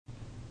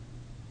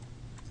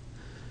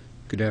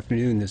Good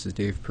afternoon, this is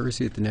Dave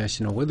Percy at the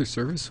National Weather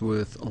Service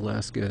with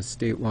Alaska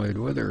statewide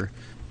weather.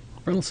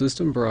 Frontal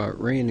system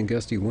brought rain and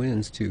gusty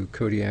winds to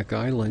Kodiak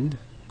Island,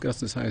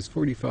 gusts as high as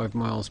 45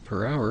 miles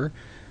per hour.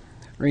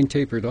 Rain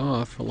tapered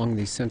off along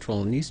the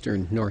central and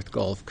eastern North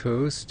Gulf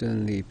Coast,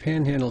 and the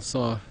Panhandle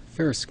saw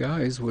fair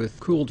skies with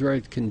cool, dry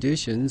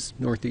conditions,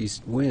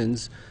 northeast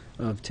winds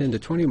of 10 to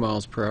 20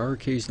 miles per hour,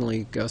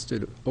 occasionally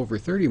gusted over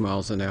 30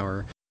 miles an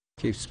hour.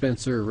 Cape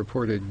Spencer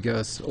reported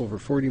gusts over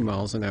 40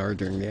 miles an hour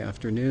during the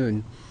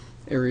afternoon.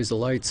 Areas of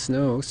light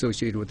snow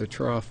associated with the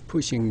trough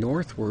pushing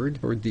northward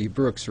toward the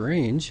Brooks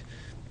Range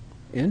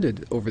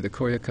ended over the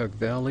Koyukuk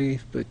Valley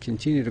but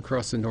continued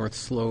across the North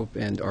Slope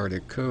and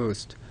Arctic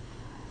coast.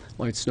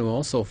 Light snow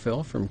also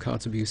fell from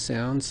Kotzebue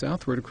Sound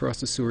southward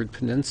across the Seward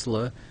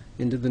Peninsula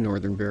into the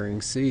northern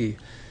Bering Sea.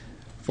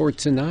 For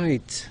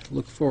tonight,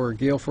 look for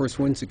gale force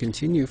winds to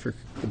continue for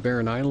the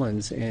Barren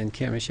Islands and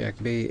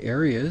Kamishak Bay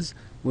areas.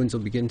 Winds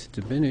will begin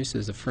to diminish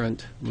as the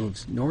front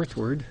moves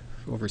northward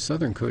over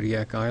southern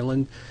Kodiak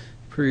Island.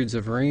 Periods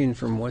of rain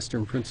from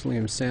western Prince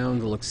William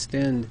Sound will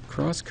extend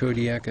across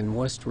Kodiak and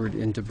westward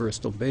into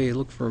Bristol Bay.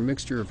 Look for a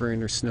mixture of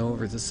rain or snow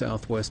over the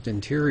southwest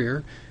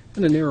interior,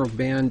 and a narrow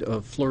band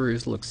of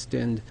flurries will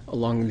extend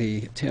along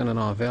the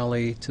Tanana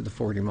Valley to the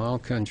 40-mile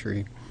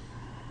country.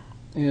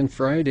 And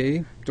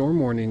Friday, storm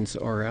warnings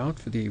are out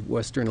for the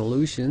western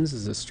Aleutians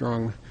as a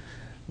strong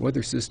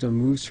weather system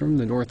moves from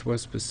the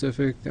northwest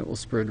Pacific that will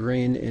spread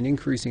rain and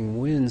increasing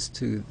winds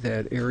to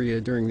that area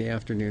during the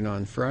afternoon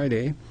on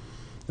Friday.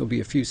 There'll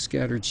be a few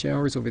scattered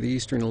showers over the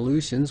eastern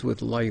Aleutians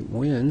with light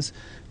winds.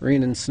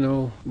 Rain and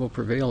snow will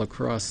prevail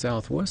across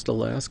southwest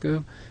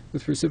Alaska,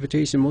 with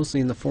precipitation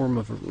mostly in the form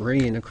of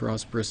rain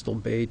across Bristol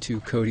Bay to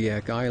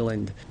Kodiak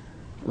Island.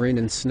 Rain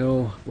and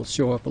snow will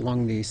show up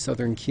along the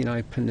southern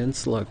Kenai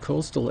Peninsula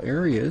coastal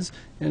areas,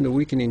 and a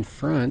weakening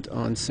front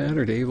on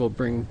Saturday will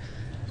bring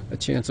a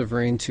chance of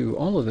rain to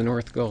all of the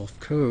North Gulf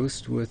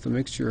Coast, with a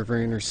mixture of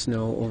rain or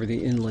snow over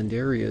the inland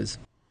areas.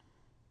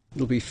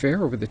 It'll be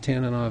fair over the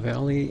Tanana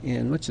Valley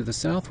and much of the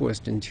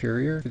southwest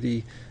interior. For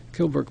the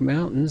Kilbrook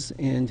Mountains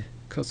and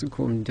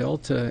Kuskokwim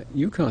Delta,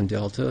 Yukon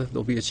Delta,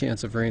 there'll be a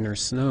chance of rain or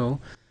snow.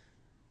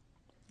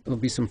 There'll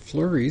be some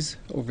flurries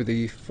over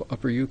the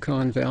upper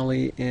Yukon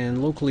Valley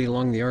and locally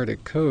along the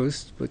Arctic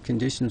coast, but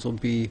conditions will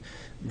be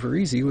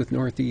breezy with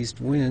northeast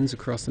winds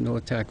across the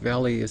Noatak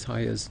Valley as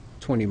high as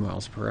 20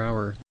 miles per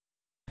hour.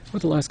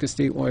 With Alaska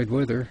statewide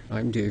weather,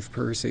 I'm Dave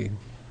Percy.